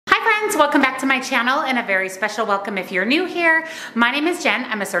friends, welcome back to my channel and a very special welcome if you're new here. My name is Jen.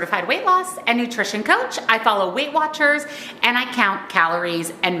 I'm a certified weight loss and nutrition coach. I follow Weight Watchers and I count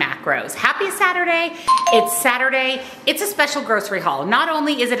calories and macros. Happy Saturday. It's Saturday. It's a special grocery haul. Not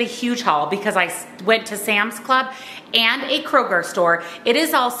only is it a huge haul because I went to Sam's Club and a Kroger store, it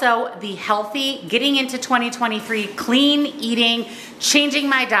is also the healthy, getting into 2023, clean eating, changing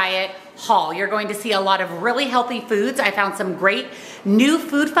my diet haul. You're going to see a lot of really healthy foods. I found some great new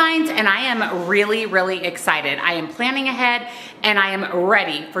food finds and I am really excited. I am planning ahead and I am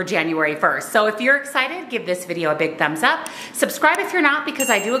ready for January 1st. So if you're excited, give this video a big thumbs up. Subscribe if you're not, because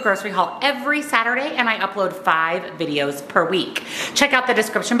I do a grocery haul every Saturday and I upload 5 videos per week. Check out the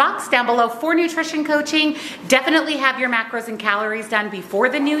description box down below for nutrition coaching. Definitely have your macros and calories done before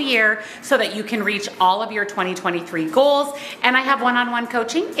the new year so that you can reach all of your 2023 goals. And I have one-on-one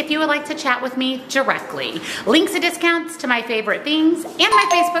coaching if you would like to chat with me directly. Links and discounts to my favorite things and my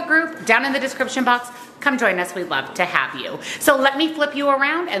Facebook group down in the description box. Come join us, we'd love to have you. So let me flip you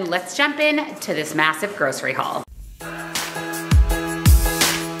around and let's jump in to this massive grocery haul.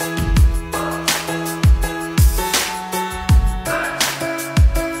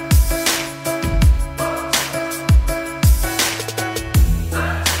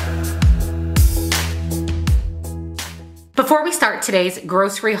 Before we start today's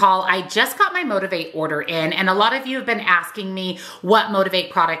grocery haul, I just got my Motivate order in, and a lot of you have been asking me what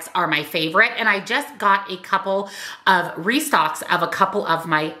Motivate products are my favorite, and I just got a couple of restocks of a couple of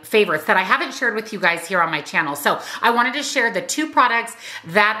my favorites that I haven't shared with you guys here on my channel. So I wanted to share the 2 products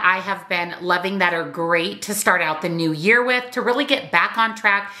that I have been loving that are great to start out the new year with, to really get back on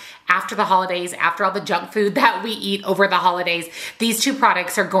track after the holidays, after all the junk food that we eat over the holidays. These 2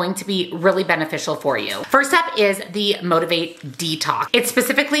 products are going to be really beneficial for you. First up is the Motivate Detox. It's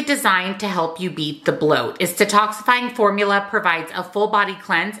specifically designed to help you beat the bloat. Its detoxifying formula provides a full body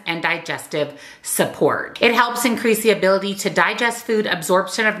cleanse and digestive support. It helps increase the psyllium to digest food,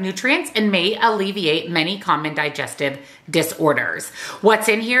 absorption of nutrients, and may alleviate many common digestive disorders. What's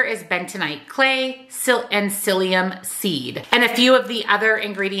in here is bentonite clay and psyllium seed. And a few of the other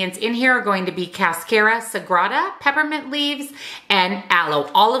ingredients in here are going to be cascara sagrada, peppermint leaves, and aloe,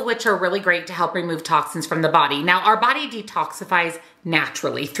 all of which are really great to help remove toxins from the body. Now, our body detoxifies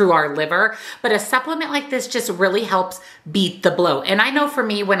naturally through our liver, but a supplement like this just really helps beat the bloat. And I know for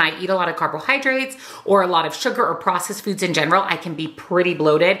me, when I eat a lot of carbohydrates or a lot of sugar or processed foods in general, I can be pretty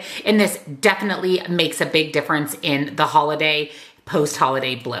bloated, and this definitely makes a big difference in the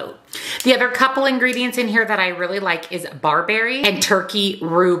post-holiday bloat. The other couple ingredients in here that I really like is barberry and turkey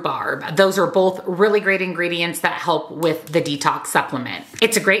rhubarb. Those are both really great ingredients that help with the detox supplement.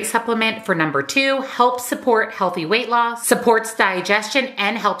 It's a great supplement for number 2, helps support healthy weight loss, supports digestion,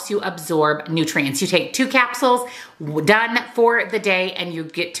 and helps you absorb nutrients. You take 2 capsules, done for the day, and you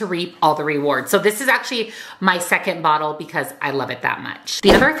get to reap all the rewards. So this is actually my 2nd bottle because I love it that much.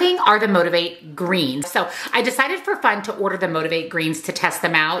 The other thing are the Motivate greens. So I decided for fun to order the Motivate greens to test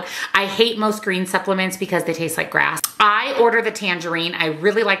them out. I hate most green supplements because they taste like grass. I order the tangerine. I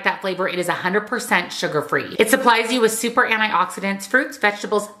really like that flavor. It is 100% sugar-free. It supplies you with super antioxidants, fruits,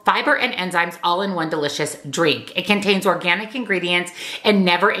 vegetables, fiber, and enzymes all in one delicious drink. It contains organic ingredients and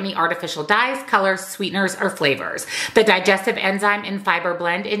never any artificial dyes, colors, sweeteners, or flavors. The digestive enzyme and fiber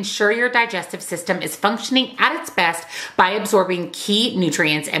blend ensure your digestive system is functioning at its best by absorbing key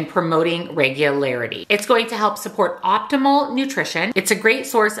nutrients and promoting regularity. It's going to help support optimal nutrition. It's a great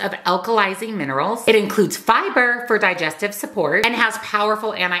source of alkalizing minerals. It includes fiber for digestive support and has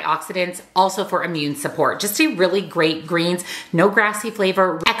powerful antioxidants also for immune support. Just a really great greens, no grassy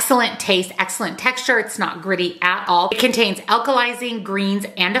flavor, excellent taste, excellent texture. It's not gritty at all. It contains alkalizing greens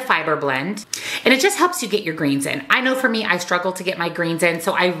and a fiber blend, and it just helps you get your greens in. I know for me, I struggle to get my greens in,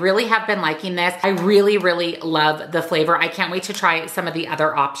 so I really have been liking this. I really love the flavor. I can't wait to try some of the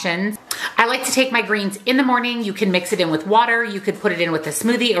other options. I like to take my greens in the morning. You can mix it in with water. You could put it in with a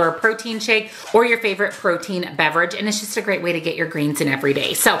smoothie or a protein shake or your favorite protein beverage, and it's just a great way to get your greens in every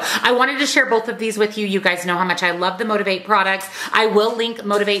day. So I wanted to share both of these with you. You guys know how much I love the Motivate products. I will link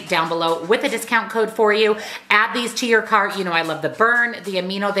Motivate down below with a discount code for you. Add these to your cart. You know I love the Burn, the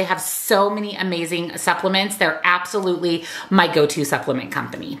Amino. They have so many amazing supplements. They're absolutely my go-to supplement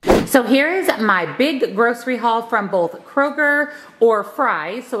company. So here is my big grocery haul from both Kroger or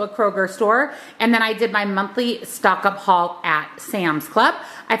Fry's, so a Kroger store, and then I did my monthly stock up haul at Sam's Club.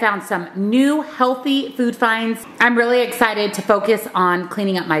 I found some new healthy food finds. I'm really excited to focus on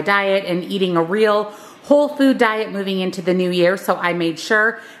cleaning up my diet and eating a real whole food diet moving into the new year, so I made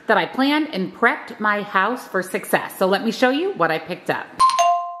sure that I planned and prepped my house for success. So let me show you what I picked up.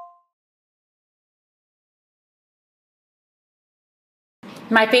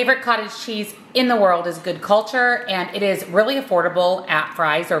 My favorite cottage cheese in the world is Good Culture, and it is really affordable at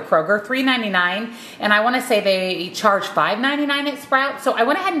Fry's or Kroger, $3.99, and I want to say they charge $5.99 at Sprouts. So I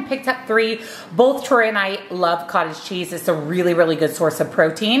went ahead and picked up 3. Both Troy and I love cottage cheese. It's a really, really good source of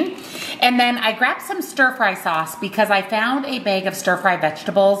protein. And then I grabbed some stir-fry sauce because I found a bag of stir-fry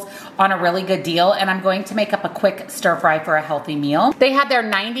vegetables on a really good deal, and I'm going to make up a quick stir-fry for a healthy meal. They had their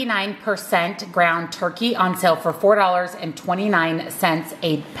 99% ground turkey on sale for $4.29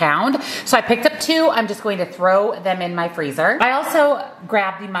 a pound. So I picked up 2. I'm just going to throw them in my freezer. I also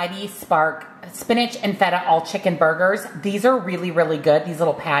grabbed the Mighty Spark spinach and feta all chicken burgers. These are really, really good, these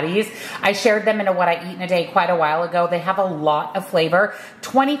little patties. I shared them in a What I Eat in a Day quite a while ago. They have a lot of flavor,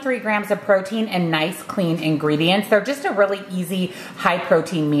 23 grams of protein and nice clean ingredients. They're just a really easy high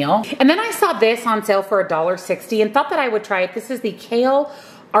protein meal. And then I saw this on sale for $1.60 and thought that I would try it. This is the kale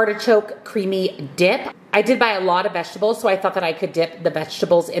artichoke creamy dip. I did buy a lot of vegetables, so I thought that I could dip the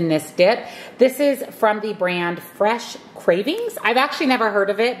vegetables in this dip. This is from the brand Fresh Cravings. I've actually never heard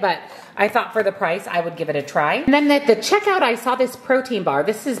of it, but I thought for the price I would give it a try. And then at the checkout, I saw this protein bar.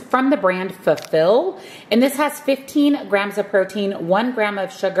 This is from the brand Fulfill, and this has 15 grams of protein, 1 gram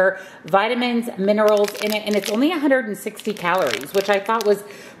of sugar, vitamins, minerals in it, and it's only 160 calories, which I thought was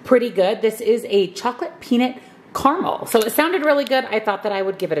pretty good. This is a chocolate peanut caramel. So it sounded really good. I thought that I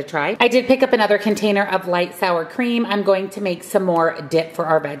would give it a try. I did pick up another container of light sour cream. I'm going to make some more dip for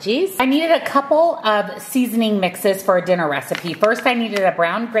our veggies. I needed a couple of seasoning mixes for a dinner recipe. First, I needed a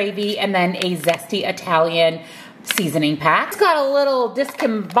brown gravy and then a zesty Italian seasoning pack. It's got a little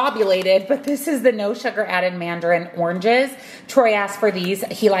discombobulated, but this is the no sugar added mandarin oranges. Troy asked for these.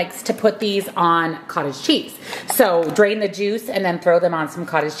 He likes to put these on cottage cheese. So drain the juice and then throw them on some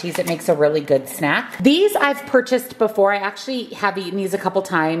cottage cheese. It makes a really good snack. These I've purchased before. I actually have eaten these a couple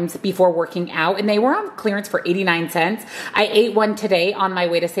times before working out, and they were on clearance for 89 cents. I ate one today on my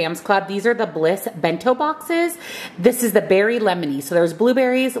way to Sam's Club. These are the Bliss bento boxes. This is the berry lemony. So there's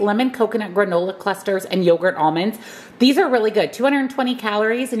blueberries, lemon coconut granola clusters, and yogurt almonds. These are really good, 220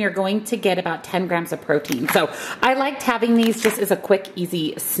 calories, and you're going to get about 10 grams of protein. So I liked having these just as a quick,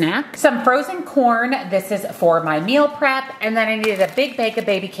 easy snack. Some frozen corn. This is for my meal prep. And then I needed a big bag of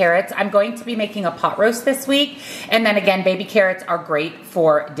baby carrots. I'm going to be making a pot roast this week. And then again, baby carrots are great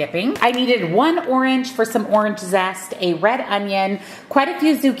for dipping. I needed 1 orange for some orange zest, a red onion, quite a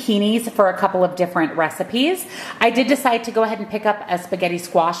few zucchinis for a couple of different recipes. I did decide to go ahead and pick up a spaghetti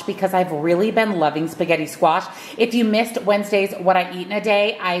squash because I've really been loving spaghetti squash. If you missed Wednesday's What I Eat in a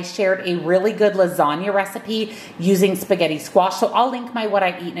Day, I shared a really good lasagna recipe using spaghetti squash. So I'll link my What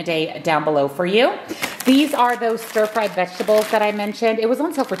I Eat in a Day down below for you. These are those stir-fried vegetables that I mentioned. It was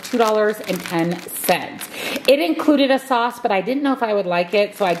on sale for $2.10. It included a sauce, but I didn't know if I would like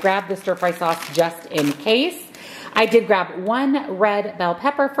it, so I grabbed the stir-fry sauce just in case. I did grab 1 red bell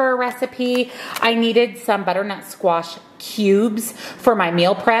pepper for a recipe. I needed some butternut squash cubes for my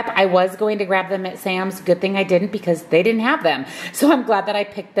meal prep. I was going to grab them at Sam's. Good thing I didn't because they didn't have them. So I'm glad that I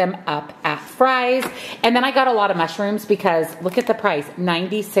picked them up at Fry's. And then I got a lot of mushrooms because look at the price,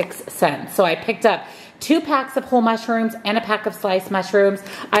 96 cents. So I picked up 2 packs of whole mushrooms and a pack of sliced mushrooms.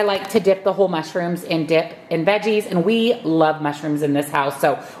 I like to dip the whole mushrooms in dip in veggies, and we love mushrooms in this house,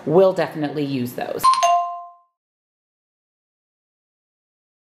 so we'll definitely use those.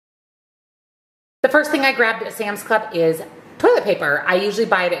 The first thing I grabbed at Sam's Club is toilet paper. I usually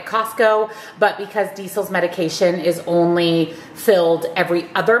buy it at Costco, but because Diesel's medication is only filled every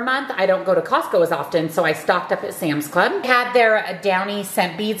other month, I don't go to Costco as often, so I stocked up at Sam's Club. Had their Downy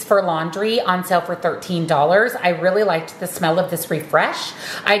scent beads for laundry on sale for $13. I really liked the smell of this Refresh.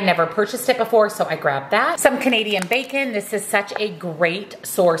 I'd never purchased it before, so I grabbed that. Some Canadian bacon. This is such a great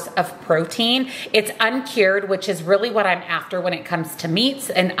source of protein. It's uncured, which is really what I'm after when it comes to meats,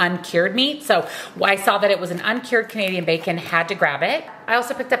 an uncured meat. So I saw that it was an uncured Canadian bacon, had to grab it. I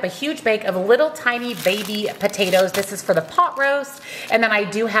also picked up a huge bag of little tiny baby potatoes. This is for the pot roast. And then I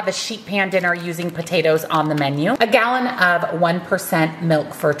do have a sheet pan dinner using potatoes on the menu. A gallon of 1%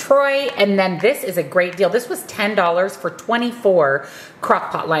 milk for Troy. And then this is a great deal. This was $10 for 24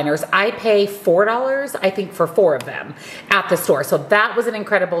 crock pot liners. I pay $4, I think, for 4 of them at the store. So that was an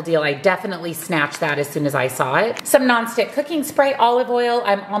incredible deal. I definitely snatched that as soon as I saw it. Some nonstick cooking spray, olive oil.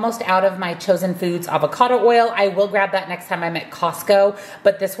 I'm almost out of my Chosen Foods avocado oil. I will grab that next time I'm at Costco,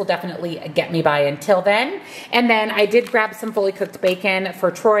 but this will definitely get me by until then. And then I did grab some fully cooked bacon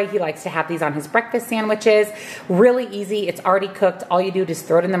for Troy. He likes to have these on his breakfast sandwiches. Really easy. It's already cooked. All you do is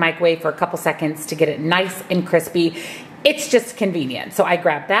throw it in the microwave for a couple seconds to get it nice and crispy. it's just convenient. So I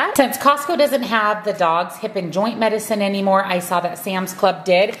grabbed that. Since Costco doesn't have the dog's hip and joint medicine anymore, I saw that Sam's Club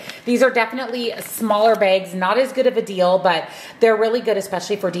did. These are definitely smaller bags, not as good of a deal, but they're really good,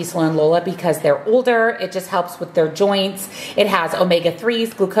 especially for Diesel and Lola because they're older. It just helps with their joints. It has omega-3s,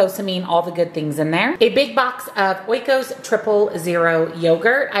 glucosamine, all the good things in there. A big box of Oiko's 000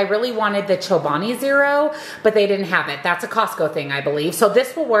 yogurt. I really wanted the Chobani Zero, but they didn't have it. That's a Costco thing, I believe. So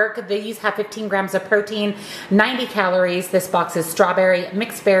this will work. These have 15 grams of protein, 90 calories. This box is strawberry,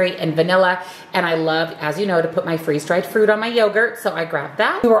 mixed berry, and vanilla. And I love, as you know, to put my freeze-dried fruit on my yogurt, so I grabbed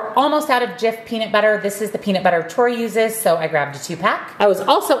that. We were almost out of Jif peanut butter. This is the peanut butter Troy uses, so I grabbed a 2-pack. I was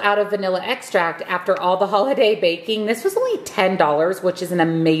also out of vanilla extract after all the holiday baking. This was only $10, which is an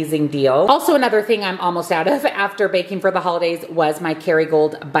amazing deal. Also, another thing I'm almost out of after baking for the holidays was my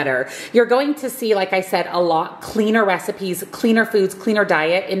Kerrygold butter. You're going to see, like I said, a lot cleaner recipes, cleaner foods, cleaner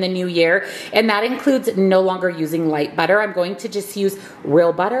diet in the new year, and that includes no longer using light butter. I'm going to just use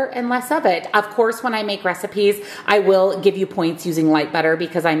real butter and less of it. Of course, when I make recipes, I will give you points using light butter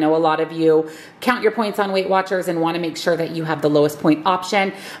because I know a lot of you count your points on Weight Watchers and want to make sure that you have the lowest point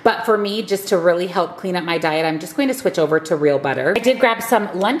option. But for me, just to really help clean up my diet, I'm just going to switch over to real butter. I did grab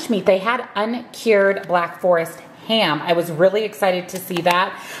some lunch meat. They had uncured Black Forest ham. I was really excited to see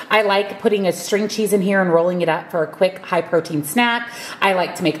that. I like putting a string cheese in here and rolling it up for a quick high protein snack. I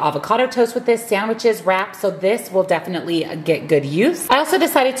like to make avocado toast with this, sandwiches, wraps, so this will definitely get good use. I also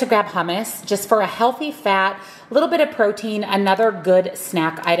decided to grab hummus just for a healthy fat, a little bit of protein, another good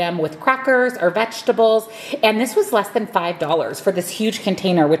snack item with crackers or vegetables, and this was less than $5 for this huge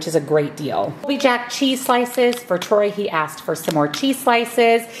container, which is a great deal. Colby Jack cheese slices for Troy. He asked for some more cheese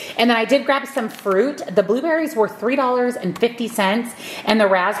slices, and then I did grab some fruit. The blueberries were $3.50, and the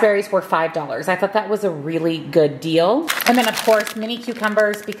raspberries were $5. I thought that was a really good deal. And then, of course, mini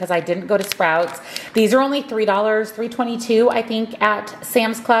cucumbers because I didn't go to Sprouts. These are only $3, $3.22, I think, at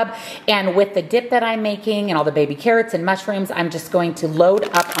Sam's Club, and with the dip that I'm making and all the baby carrots and mushrooms, I'm just going to load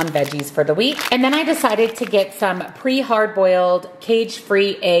up on veggies for the week. And then I decided to get some pre-hard-boiled,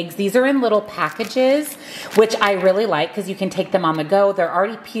 cage-free eggs. These are in little packages, which I really like because you can take them on the go. They're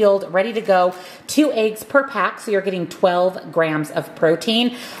already peeled, ready to go. 2 eggs per pack, so you're getting 12 grams of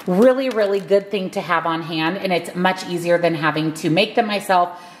protein. Really, really good thing to have on hand, and it's much easier than having to make them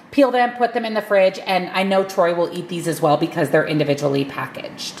myself, peel them, put them in the fridge, and I know Troy will eat these as well because they're individually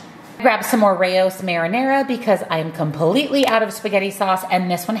packaged. Grab some more Rayos marinara because I'm completely out of spaghetti sauce,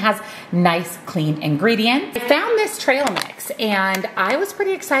 and this one has nice clean ingredients. I found this trail mix and I was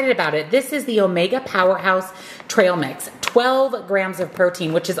pretty excited about it. This is the Omega Powerhouse Trail Mix, 12 grams of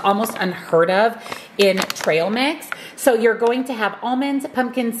protein, which is almost unheard of in trail mix. So you're going to have almonds,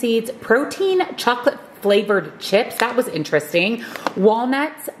 pumpkin seeds, protein, chocolate flavored chips. That was interesting.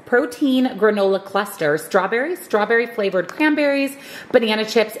 Walnuts, protein granola clusters, strawberries, strawberry flavored cranberries, banana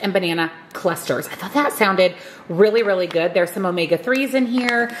chips, and banana clusters. I thought that sounded really, really good. There's some omega-3s in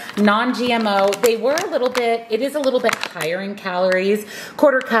here, non-GMO. They were a little bit, it is a little bit higher in calories.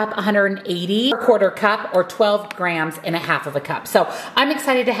 Quarter cup, 180, quarter cup, or 12 grams in a half of a cup. So I'm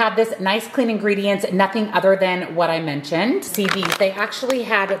excited to have this nice, clean ingredients, nothing other than what I mentioned. See these, they actually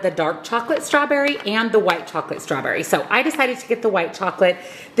had the dark chocolate strawberry and the white chocolate strawberry. So I decided to get the white chocolate.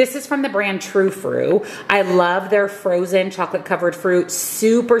 This is from the brand True Fruit. I love their frozen chocolate covered fruit.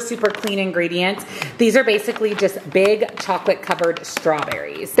 Super, super clean ingredients. These are basically just big chocolate covered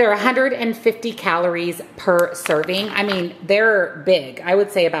strawberries. They're 150 calories per serving. I mean, they're big. I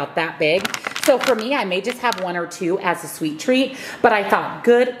would say about that big. So for me, I may just have 1 or 2 as a sweet treat, but I thought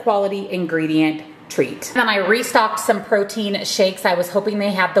good quality ingredient treat. Then I restocked some protein shakes. I was hoping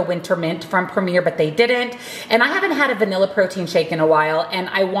they had the winter mint from Premier, but they didn't. And I haven't had a vanilla protein shake in a while, and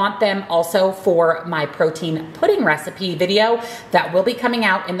I want them also for my protein pudding recipe video that will be coming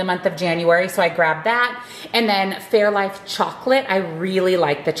out in the month of January. So I grabbed that. And then Fairlife chocolate. I really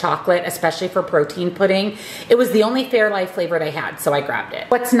like the chocolate, especially for protein pudding. It was the only Fairlife flavor they had, so I grabbed it.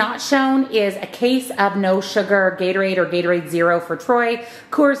 What's not shown is a case of no sugar Gatorade or Gatorade Zero for Troy,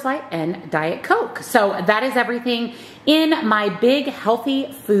 Coors Light, and Diet Coke. So that is everything in my big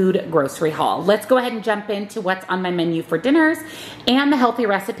healthy food grocery haul. Let's go ahead and jump into what's on my menu for dinners and the healthy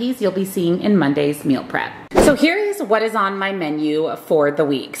recipes you'll be seeing in Monday's meal prep. So here is what is on my menu for the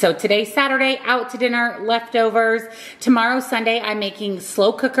week. So today's Saturday, out to dinner, leftovers. Tomorrow, Sunday, I'm making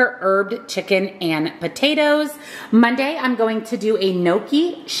slow cooker herbed chicken and potatoes. Monday, I'm going to do a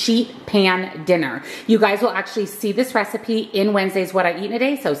gnocchi sheet pan dinner. You guys will actually see this recipe in Wednesday's What I Eat in a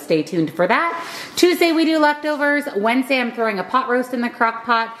Day, so stay tuned for that. Tuesday, we do leftovers. Wednesday, I'm throwing a pot roast in the crock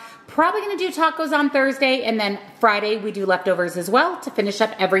pot. Probably gonna do tacos on Thursday, and then Friday we do leftovers as well to finish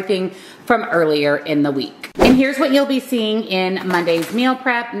up everything from earlier in the week. In And here's what you'll be seeing in Monday's meal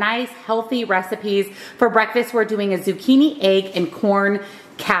prep. Nice, healthy recipes. For breakfast, we're doing a zucchini, egg, and corn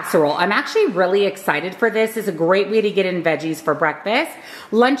casserole. I'm actually really excited for this. It's a great way to get in veggies for breakfast.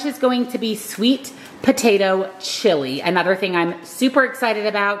 Lunch is going to be sweet potato chili, another thing I'm super excited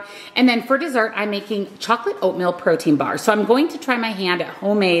about. And then for dessert, I'm making chocolate oatmeal protein bars. So I'm going to try my hand at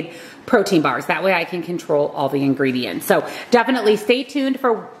homemade protein bars. That way I can control all the ingredients. So definitely stay tuned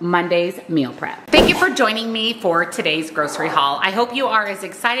for Monday's meal prep. Thank you for joining me for today's grocery haul. I hope you are as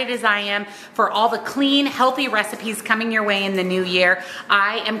excited as I am for all the clean, healthy recipes coming your way in the new year.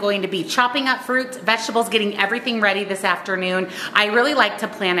 I am going to be chopping up fruits, vegetables, getting everything ready this afternoon. I really like to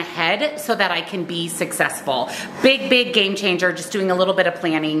plan ahead so that I can be successful. Big game changer, just doing a little bit of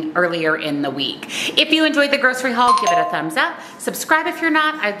planning earlier in the week. If you enjoyed the grocery haul, give it a thumbs up. Subscribe if you're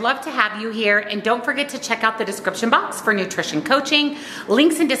not. I'd love to have you here. And don't forget to check out the description box for nutrition coaching,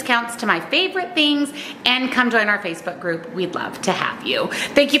 links and discounts to my favorite things, and come join our Facebook group. We'd love to have you.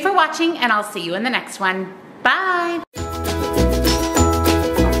 Thank you for watching, and I'll see you in the next one. Bye.